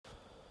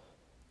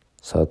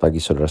Selamat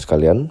pagi saudara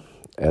sekalian.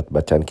 Ayat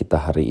bacaan kita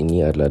hari ini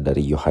adalah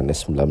dari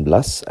Yohanes 19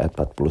 ayat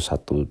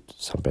 41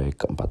 sampai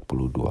ke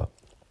 42.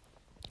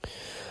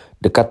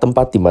 Dekat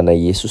tempat di mana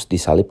Yesus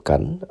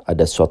disalibkan,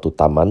 ada suatu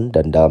taman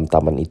dan dalam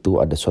taman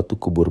itu ada suatu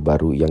kubur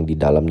baru yang di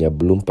dalamnya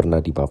belum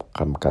pernah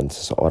dimakamkan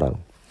seseorang.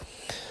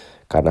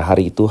 Karena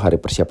hari itu hari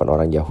persiapan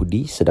orang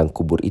Yahudi, sedang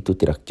kubur itu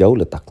tidak jauh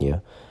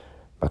letaknya,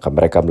 maka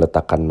mereka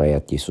meletakkan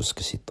mayat Yesus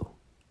ke situ.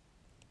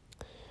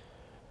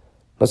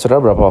 Nah,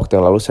 saudara, beberapa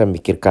waktu yang lalu saya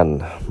mikirkan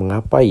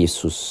mengapa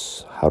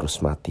Yesus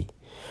harus mati.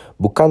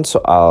 Bukan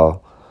soal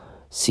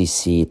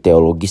sisi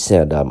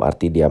teologisnya dalam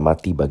arti dia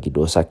mati bagi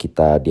dosa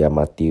kita, dia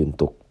mati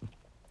untuk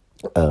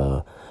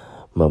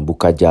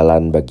membuka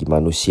jalan bagi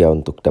manusia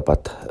untuk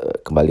dapat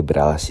kembali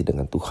berelasi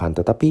dengan Tuhan.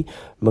 Tetapi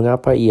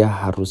mengapa ia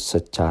harus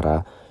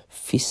secara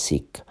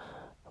fisik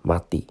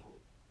mati?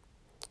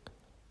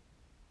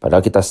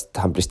 Padahal kita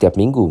hampir setiap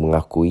minggu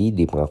mengakui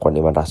di pengakuan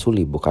iman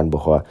rasuli bukan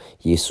bahwa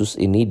Yesus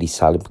ini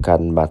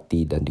disalibkan,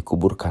 mati, dan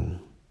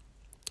dikuburkan.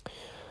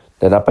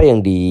 Dan apa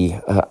yang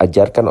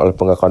diajarkan oleh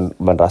pengakuan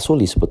iman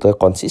rasuli sebetulnya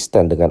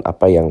konsisten dengan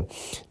apa yang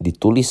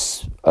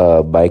ditulis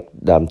baik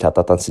dalam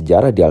catatan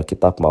sejarah di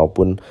Alkitab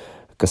maupun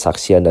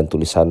kesaksian dan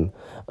tulisan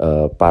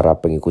para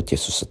pengikut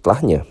Yesus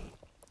setelahnya.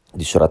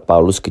 Di surat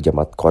Paulus ke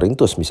jemaat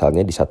Korintus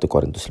misalnya di 1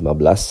 Korintus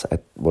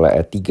 15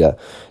 mulai ayat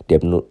 3 dia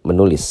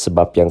menulis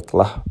sebab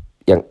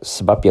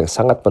yang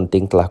sangat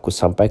penting telah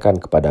kusampaikan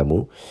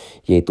kepadamu,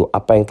 yaitu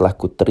apa yang telah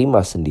kuterima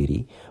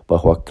sendiri,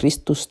 bahwa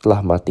Kristus telah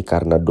mati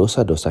karena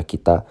dosa-dosa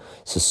kita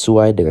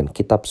sesuai dengan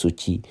kitab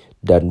suci,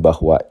 dan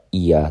bahwa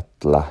ia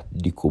telah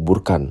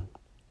dikuburkan.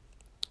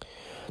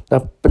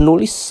 Nah,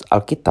 penulis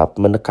Alkitab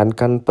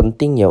menekankan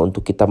pentingnya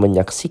untuk kita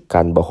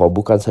menyaksikan bahwa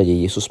bukan saja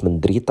Yesus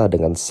menderita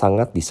dengan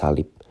sangat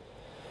disalib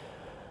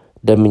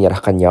dan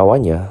menyerahkan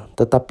nyawanya,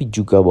 tetapi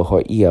juga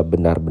bahwa ia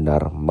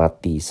benar-benar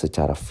mati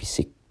secara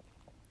fisik.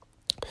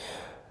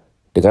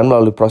 Dengan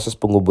melalui proses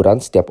penguburan,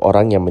 setiap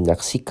orang yang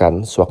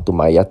menyaksikan sewaktu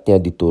mayatnya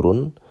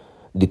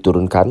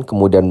diturunkan,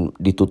 kemudian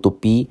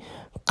ditutupi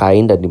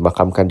kain dan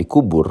dimakamkan di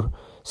kubur,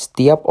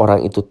 setiap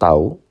orang itu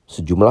tahu,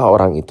 sejumlah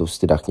orang itu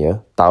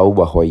setidaknya tahu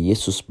bahwa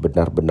Yesus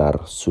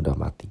benar-benar sudah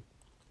mati.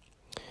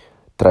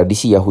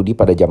 Tradisi Yahudi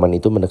pada zaman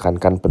itu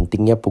menekankan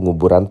pentingnya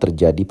penguburan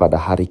terjadi pada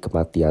hari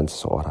kematian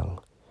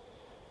seseorang.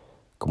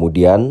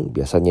 Kemudian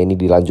biasanya ini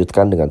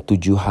dilanjutkan dengan 7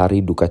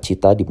 hari duka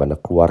cita di mana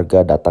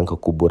keluarga datang ke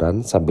kuburan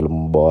sambil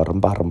membawa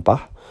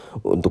rempah-rempah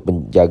untuk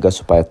menjaga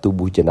supaya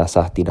tubuh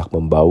jenazah tidak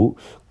membau,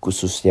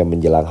 khususnya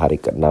menjelang hari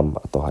ke-6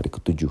 atau hari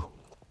ke-7.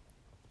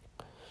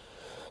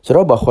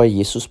 Saudara, bahwa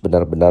Yesus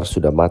benar-benar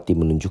sudah mati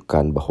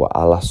menunjukkan bahwa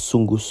Allah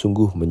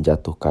sungguh-sungguh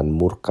menjatuhkan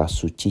murka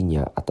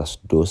sucinya atas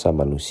dosa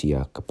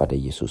manusia kepada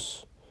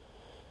Yesus.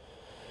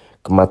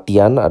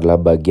 Kematian adalah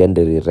bagian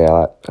dari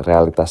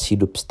realitas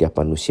hidup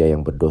setiap manusia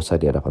yang berdosa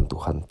di hadapan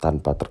Tuhan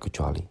tanpa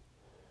terkecuali.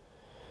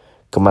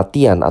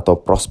 Kematian atau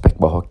prospek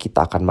bahwa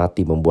kita akan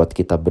mati membuat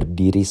kita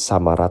berdiri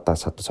sama rata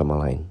satu sama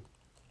lain.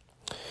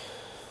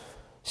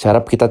 Saya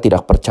harap kita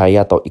tidak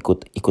percaya atau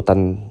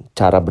ikut-ikutan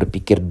cara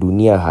berpikir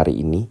dunia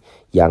hari ini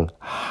yang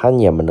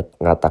hanya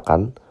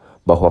mengatakan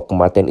bahwa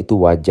kematian itu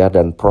wajar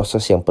dan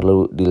proses yang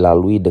perlu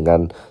dilalui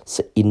dengan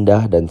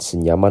seindah dan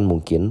senyaman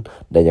mungkin,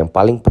 dan yang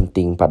paling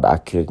penting pada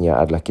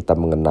akhirnya adalah kita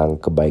mengenang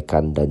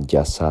kebaikan dan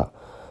jasa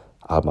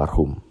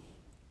almarhum.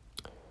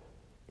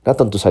 Nah,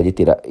 tentu saja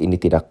ini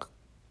tidak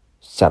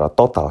secara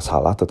total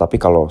salah, tetapi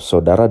kalau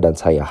saudara dan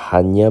saya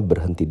hanya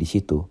berhenti di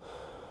situ,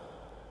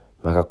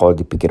 maka kalau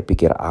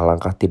dipikir-pikir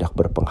alangkah tidak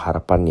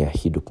berpengharapannya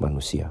hidup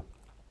manusia.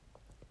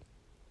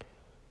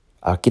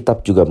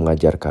 Alkitab juga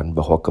mengajarkan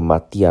bahwa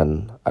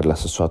kematian adalah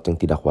sesuatu yang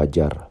tidak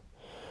wajar.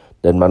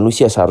 Dan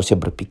manusia seharusnya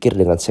berpikir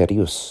dengan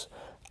serius,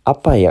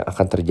 apa yang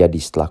akan terjadi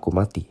setelah aku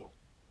mati?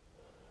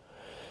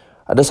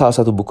 Ada salah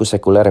satu buku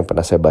sekuler yang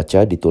pernah saya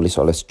baca, ditulis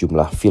oleh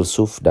sejumlah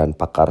filsuf dan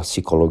pakar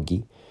psikologi.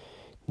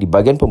 Di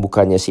bagian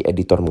pembukanya si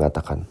editor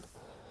mengatakan,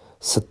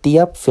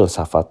 setiap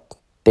filsafat,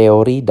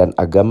 teori, dan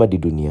agama di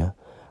dunia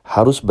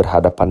harus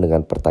berhadapan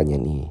dengan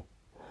pertanyaan ini.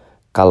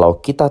 Kalau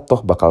kita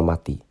toh bakal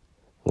mati,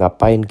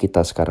 ngapain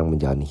kita sekarang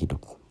menjalani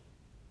hidup?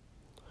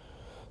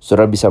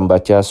 Saudara bisa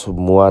membaca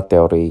semua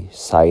teori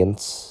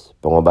sains,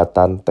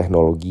 pengobatan,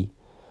 teknologi.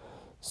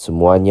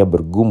 Semuanya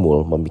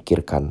bergumul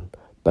memikirkan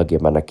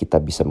bagaimana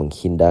kita bisa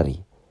menghindari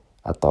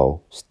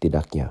atau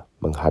setidaknya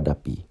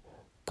menghadapi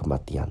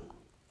kematian.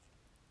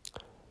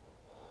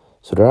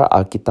 Saudara,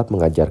 Alkitab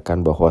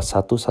mengajarkan bahwa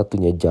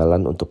satu-satunya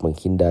jalan untuk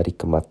menghindari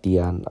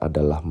kematian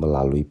adalah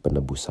melalui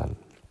penebusan.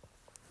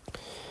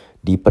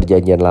 Di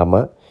Perjanjian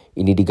Lama,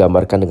 ini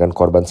digambarkan dengan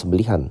korban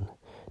sembelihan,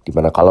 di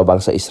mana kalau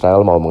bangsa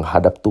Israel mau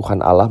menghadap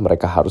Tuhan Allah,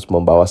 mereka harus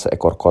membawa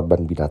seekor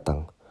korban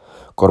binatang.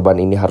 Korban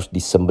ini harus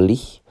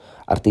disembelih,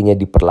 artinya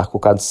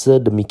diperlakukan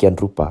sedemikian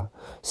rupa,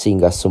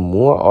 sehingga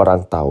semua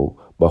orang tahu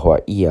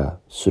bahwa ia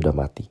sudah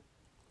mati.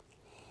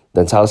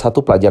 Dan salah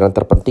satu pelajaran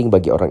terpenting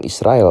bagi orang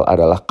Israel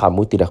adalah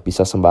kamu tidak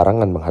bisa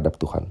sembarangan menghadap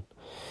Tuhan.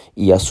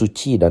 Ia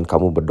suci dan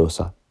kamu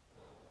berdosa.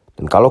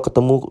 Dan kalau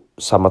ketemu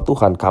sama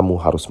Tuhan, kamu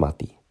harus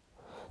mati.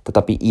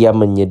 Tetapi ia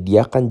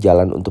menyediakan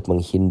jalan untuk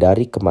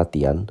menghindari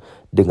kematian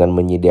dengan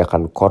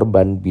menyediakan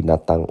korban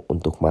binatang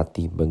untuk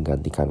mati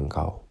menggantikan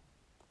engkau.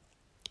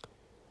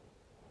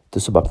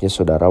 Itu sebabnya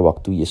saudara,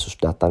 waktu Yesus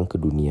datang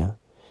ke dunia,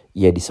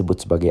 ia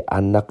disebut sebagai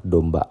anak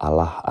domba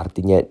Allah.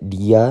 Artinya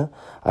dia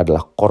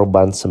adalah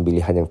korban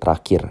sembelihan yang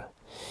terakhir.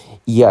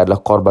 Ia adalah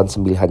korban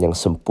sembelihan yang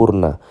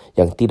sempurna,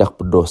 yang tidak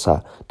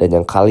berdosa, dan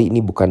yang kali ini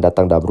bukan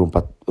datang dalam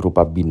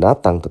rupa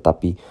binatang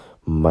tetapi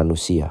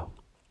manusia.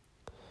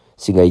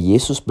 Sehingga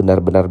Yesus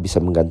benar-benar bisa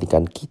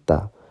menggantikan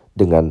kita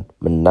dengan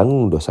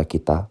menanggung dosa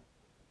kita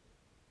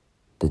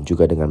dan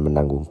juga dengan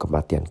menanggung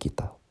kematian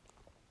kita.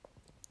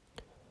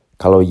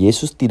 Kalau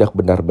Yesus tidak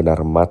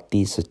benar-benar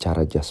mati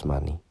secara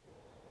jasmani,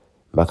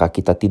 maka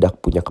kita tidak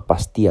punya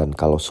kepastian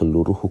kalau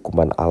seluruh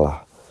hukuman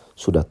Allah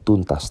sudah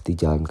tuntas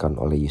dijalankan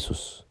oleh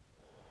Yesus.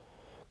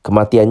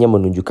 Kematiannya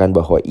menunjukkan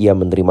bahwa ia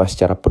menerima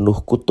secara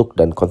penuh kutuk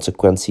dan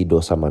konsekuensi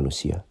dosa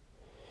manusia.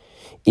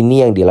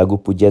 Ini yang di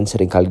lagu pujian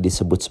seringkali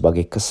disebut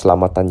sebagai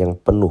keselamatan yang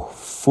penuh,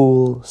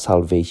 full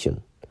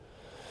salvation.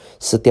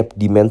 Setiap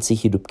dimensi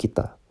hidup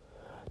kita,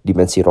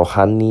 dimensi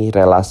rohani,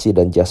 relasi,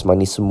 dan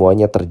jasmani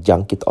semuanya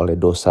terjangkit oleh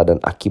dosa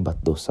dan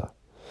akibat dosa.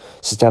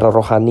 Secara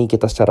rohani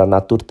kita secara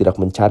natur tidak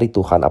mencari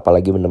Tuhan,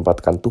 apalagi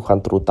menempatkan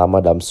Tuhan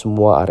terutama dalam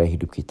semua area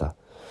hidup kita.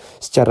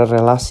 Secara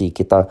relasi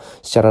kita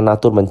secara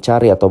natur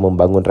mencari atau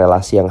membangun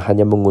relasi yang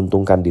hanya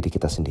menguntungkan diri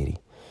kita sendiri.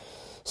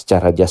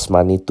 Secara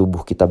jasmani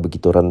tubuh kita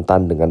begitu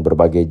rentan dengan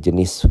berbagai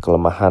jenis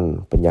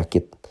kelemahan,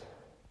 penyakit,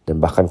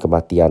 dan bahkan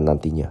kematian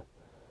nantinya.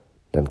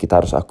 Dan kita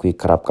harus akui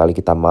kerap kali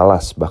kita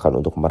malas bahkan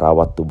untuk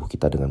merawat tubuh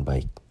kita dengan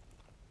baik.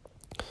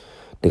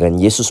 Dengan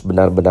Yesus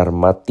benar-benar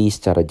mati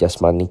secara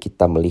jasmani,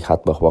 kita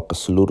melihat bahwa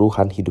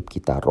keseluruhan hidup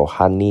kita,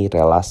 rohani,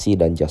 relasi,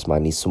 dan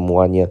jasmani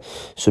semuanya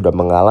sudah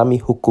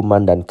mengalami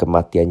hukuman dan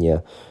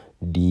kematiannya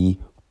di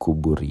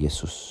kubur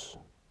Yesus.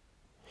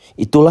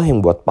 Itulah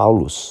yang buat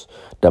Paulus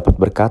dapat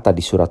berkata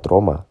di surat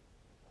Roma,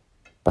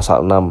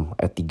 pasal 6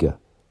 ayat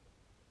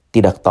 3.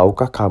 Tidak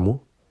tahukah kamu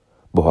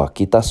bahwa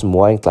kita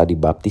semua yang telah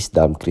dibaptis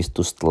dalam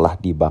Kristus telah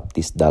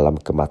dibaptis dalam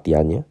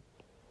kematiannya?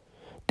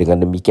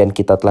 Dengan demikian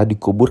kita telah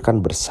dikuburkan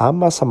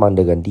bersama-sama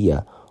dengan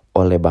Dia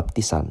oleh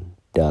baptisan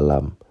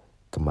dalam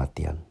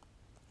kematian.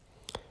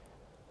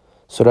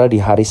 Saudara,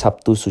 di hari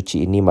Sabtu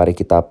suci ini mari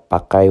kita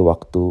pakai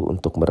waktu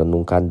untuk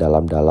merenungkan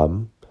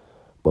dalam-dalam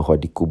bahwa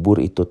di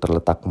kubur itu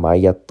terletak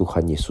mayat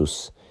Tuhan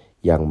Yesus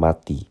yang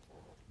mati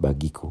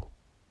bagiku.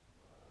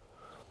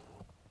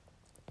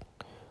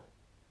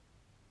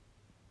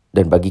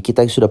 Dan bagi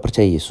kita yang sudah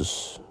percaya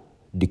Yesus,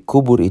 di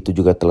kubur itu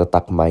juga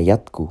terletak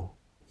mayatku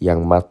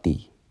yang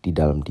mati di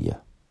dalam Dia.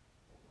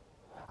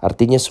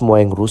 Artinya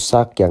semua yang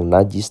rusak, yang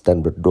najis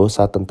dan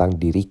berdosa tentang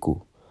diriku,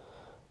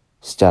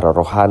 secara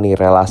rohani,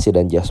 relasi,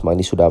 dan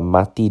jasmani sudah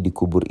mati di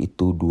kubur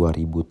itu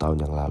 2000 tahun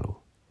yang lalu.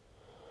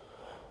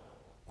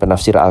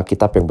 Penafsir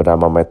Alkitab yang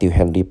bernama Matthew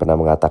Henry pernah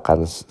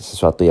mengatakan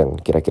sesuatu yang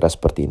kira-kira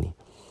seperti ini.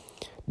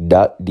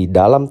 Di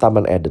dalam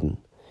Taman Eden,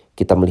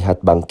 kita melihat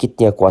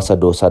bangkitnya kuasa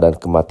dosa dan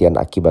kematian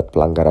akibat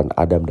pelanggaran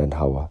Adam dan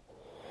Hawa.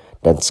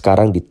 Dan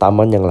sekarang di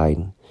taman yang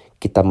lain,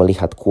 kita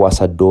melihat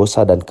kuasa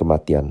dosa dan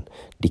kematian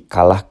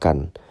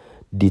dikalahkan,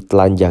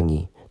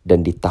 ditelanjangi,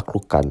 dan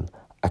ditaklukkan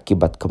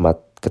akibat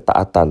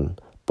ketaatan,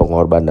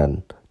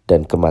 pengorbanan,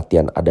 dan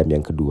kematian Adam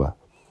yang kedua,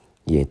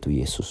 yaitu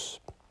Yesus.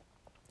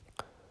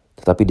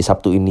 Tetapi di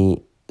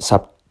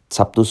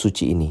Sabtu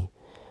suci ini,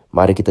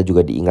 mari kita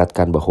juga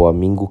diingatkan bahwa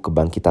minggu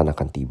kebangkitan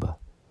akan tiba.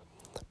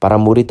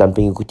 Para murid dan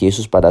pengikut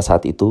Yesus pada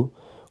saat itu,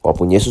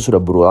 walaupun Yesus sudah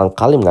berulang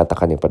kali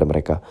mengatakannya kepada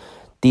mereka,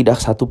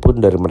 tidak satu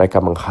pun dari mereka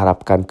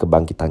mengharapkan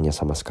kebangkitannya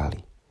sama sekali.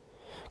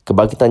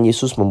 Kebangkitan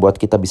Yesus membuat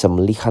kita bisa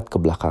melihat ke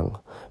belakang,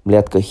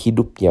 melihat ke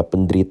hidupnya,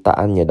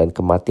 penderitaannya, dan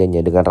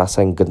kematiannya dengan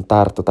rasa yang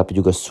gentar tetapi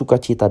juga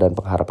sukacita dan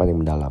pengharapan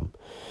yang mendalam.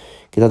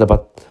 Kita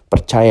dapat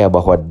percaya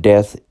bahwa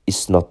death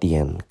is not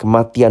the end.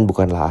 Kematian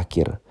bukanlah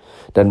akhir.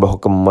 Dan bahwa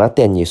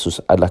kematian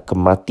Yesus adalah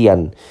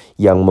kematian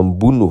yang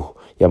membunuh,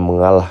 yang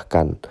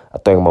mengalahkan,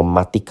 atau yang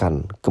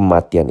mematikan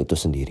kematian itu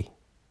sendiri.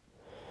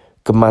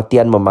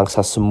 Kematian memangsa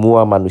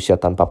semua manusia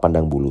tanpa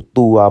pandang bulu,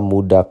 tua,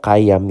 muda,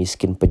 kaya,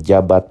 miskin,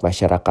 pejabat,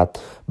 masyarakat,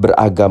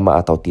 beragama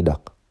atau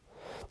tidak.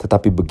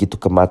 Tetapi begitu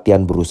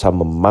kematian berusaha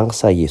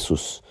memangsa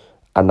Yesus,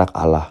 anak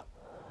Allah,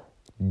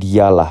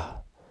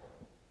 Dialah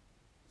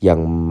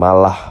yang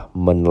malah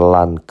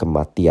menelan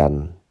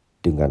kematian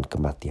dengan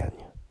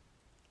kematiannya.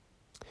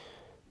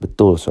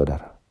 Betul,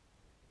 saudara.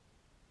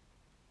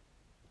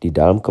 Di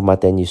dalam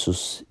kematian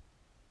Yesus,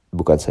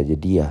 bukan saja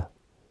Dia,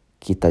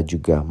 kita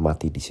juga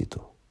mati di situ.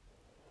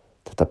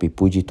 Tetapi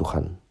puji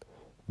Tuhan,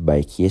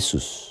 baik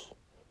Yesus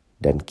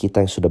dan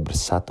kita yang sudah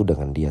bersatu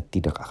dengan Dia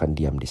tidak akan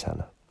diam di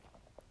sana.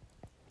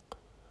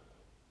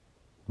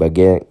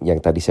 Bagian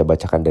yang tadi saya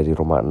bacakan dari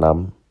Roma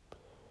 6,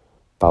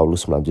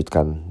 Paulus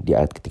melanjutkan di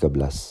ayat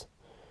ke-13.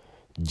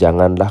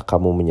 Janganlah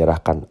kamu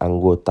menyerahkan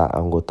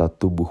anggota-anggota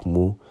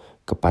tubuhmu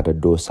kepada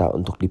dosa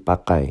untuk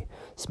dipakai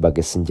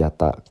sebagai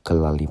senjata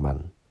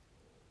kelaliman.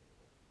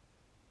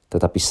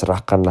 Tetapi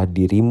serahkanlah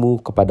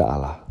dirimu kepada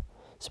Allah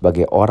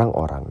sebagai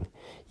orang-orang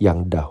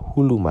yang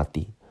dahulu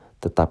mati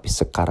tetapi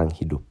sekarang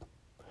hidup.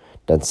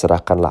 dan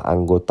serahkanlah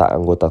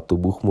anggota-anggota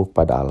tubuhmu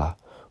kepada Allah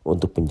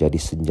untuk menjadi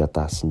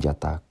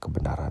senjata-senjata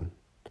kebenaran.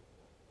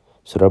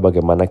 Saudara,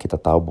 bagaimana kita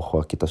tahu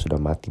bahwa kita sudah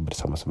mati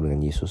bersama-sama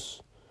dengan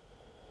Yesus?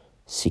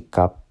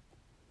 Sikap,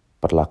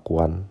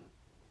 perlakuan,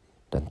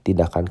 dan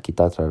tindakan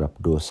kita terhadap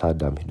dosa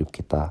dalam hidup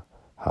kita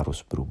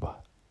harus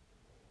berubah.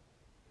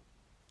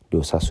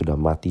 Dosa sudah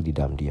mati di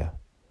dalam Dia,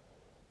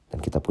 dan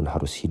kita pun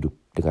harus hidup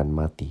dengan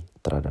mati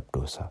terhadap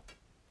dosa.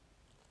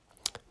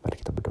 Mari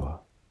kita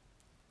berdoa.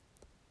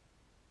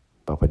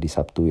 Bapa, di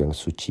Sabtu yang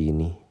suci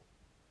ini,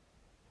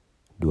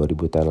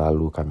 2000 tahun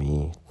lalu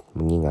kami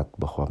mengingat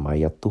bahwa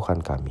mayat Tuhan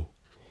kami,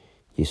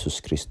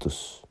 Yesus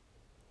Kristus,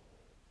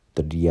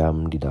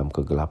 terdiam di dalam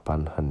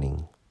kegelapan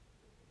hening,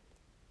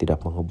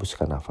 tidak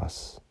menghembuskan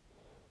nafas,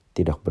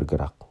 tidak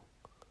bergerak.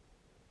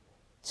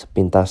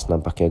 Sepintas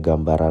nampaknya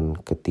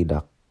gambaran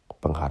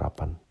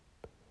ketidakpengharapan,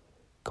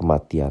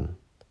 kematian,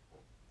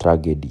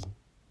 tragedi,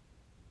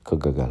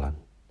 kegagalan.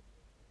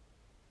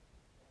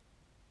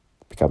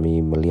 Tapi kami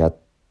melihat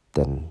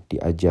dan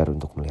diajar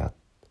untuk melihat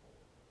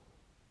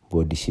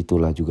bahwa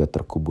disitulah juga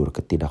terkubur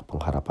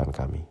ketidakpengharapan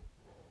kami,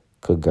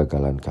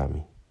 kegagalan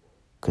kami,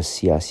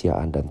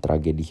 kesia-siaan dan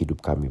tragedi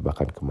hidup kami,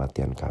 bahkan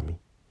kematian kami.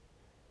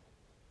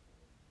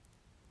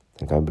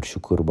 Dan kami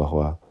bersyukur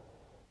bahwa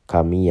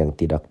kami yang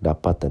tidak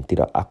dapat dan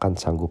tidak akan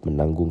sanggup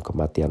menanggung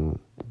kematian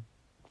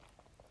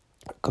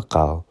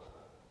kekal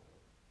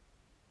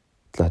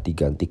telah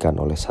digantikan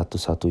oleh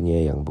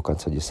satu-satunya yang bukan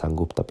saja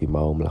sanggup tapi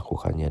mau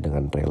melakukannya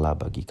dengan rela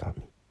bagi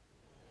kami.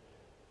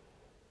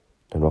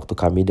 Dan waktu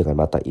kami dengan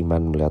mata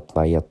iman melihat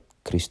mayat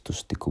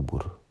Kristus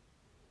dikubur,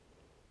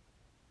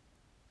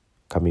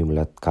 kami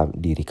melihat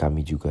diri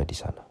kami juga di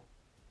sana,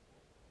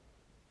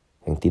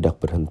 yang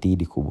tidak berhenti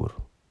dikubur,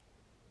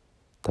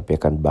 tapi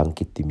akan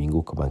bangkit di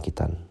minggu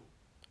kebangkitan.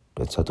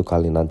 Dan suatu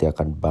kali nanti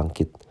akan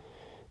bangkit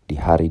di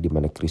hari di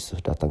mana Kristus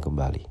datang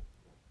kembali,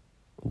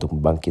 untuk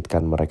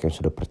membangkitkan mereka yang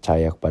sudah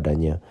percaya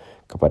kepadanya,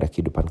 kepada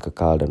kehidupan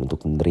kekal, dan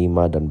untuk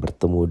menerima dan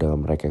bertemu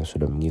dengan mereka yang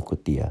sudah mengikut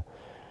Dia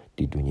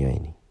di dunia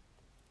ini.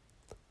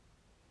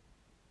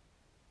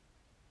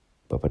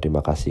 Bapa,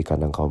 terima kasih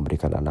karena Engkau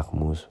memberikan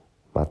anak-Mu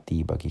mati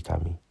bagi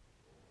kami,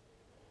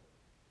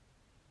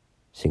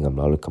 sehingga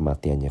melalui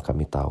kematiannya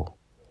kami tahu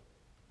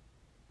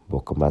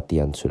bahwa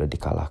kematian sudah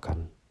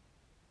dikalahkan.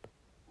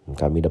 Dan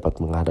kami dapat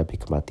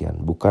menghadapi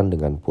kematian bukan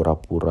dengan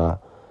pura-pura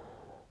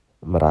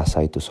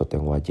merasa itu sesuatu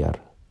yang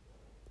wajar,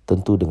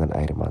 tentu dengan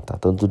air mata,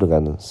 tentu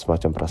dengan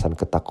semacam perasaan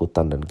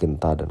ketakutan dan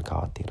gentar dan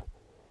khawatir,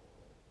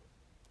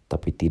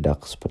 tapi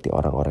tidak seperti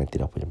orang-orang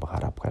yang tidak punya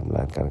mengharapkan,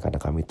 melainkan karena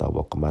kami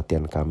tahu bahwa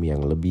kematian kami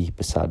yang lebih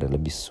besar dan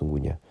lebih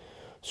sesungguhnya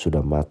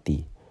sudah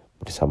mati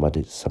bersama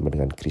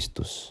dengan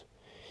Kristus,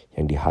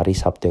 yang di hari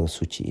Sabtu yang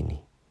suci ini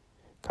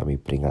kami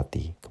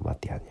peringati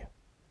kematiannya.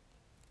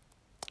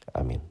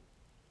 Amin.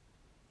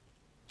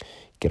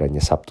 Kiranya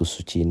Sabtu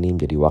suci ini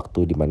menjadi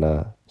waktu di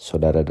mana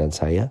saudara dan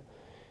saya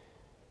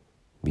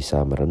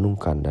bisa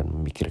merenungkan dan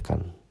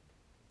memikirkan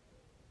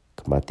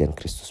kematian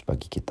Kristus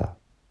bagi kita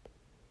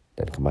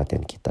dan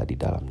kematian kita di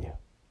dalamnya.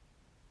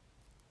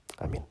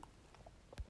 Amin.